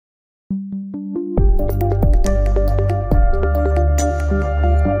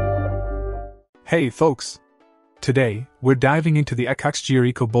Hey folks! Today, we're diving into the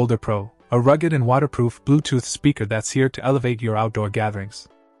ECOXGEAR EcoBoulder Pro, a rugged and waterproof Bluetooth speaker that's here to elevate your outdoor gatherings.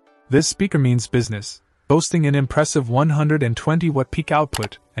 This speaker means business, boasting an impressive 120-watt peak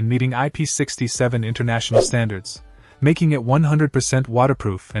output and meeting IP67 international standards, making it 100%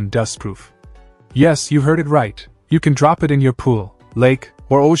 waterproof and dustproof. Yes, you heard it right. You can drop it in your pool, lake,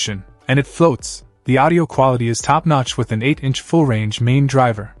 or ocean, and it floats. The audio quality is top-notch with an 8-inch full-range main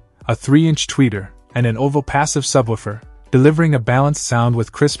driver, a 3-inch tweeter, and an oval passive subwoofer, delivering a balanced sound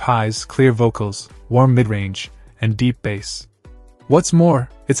with crisp highs, clear vocals, warm mid-range, and deep bass. What's more,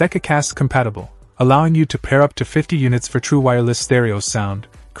 it's EcoCast compatible, allowing you to pair up to 50 units for true wireless stereo sound,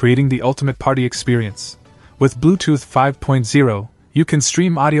 creating the ultimate party experience. With Bluetooth 5.0, you can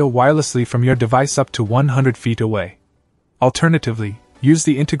stream audio wirelessly from your device up to 100 feet away. Alternatively, use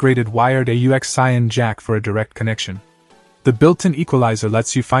the integrated wired AUX jack for a direct connection. The built-in equalizer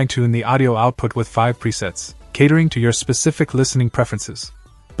lets you fine-tune the audio output with 5 presets, catering to your specific listening preferences.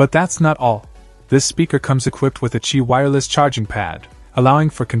 But that's not all. This speaker comes equipped with a Qi wireless charging pad, allowing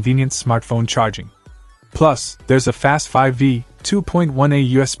for convenient smartphone charging. Plus, there's a fast 5V,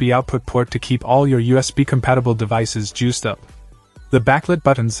 2.1A USB output port to keep all your USB-compatible devices juiced up. The backlit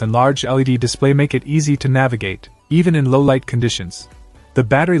buttons and large LED display make it easy to navigate, even in low-light conditions. The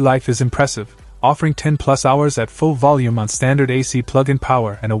battery life is impressive, offering 10+ hours at full volume on standard AC plug-in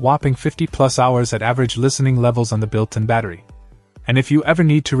power and a whopping 50+ hours at average listening levels on the built-in battery. And if you ever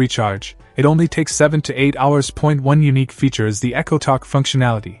need to recharge, it only takes 7 to 8 hours. One unique feature is the Echo Talk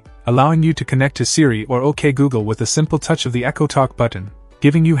functionality, allowing you to connect to Siri or OK Google with a simple touch of the Echo Talk button,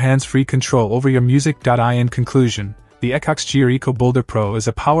 giving you hands-free control over your music. In conclusion, the ECOXGEAR EcoBoulder Pro is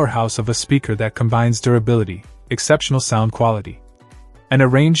a powerhouse of a speaker that combines durability, exceptional sound quality, and a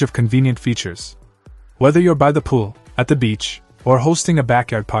range of convenient features. Whether you're by the pool, at the beach, or hosting a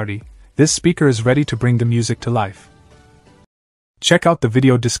backyard party, this speaker is ready to bring the music to life. Check out the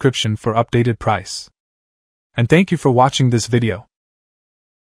video description for updated price. And thank you for watching this video.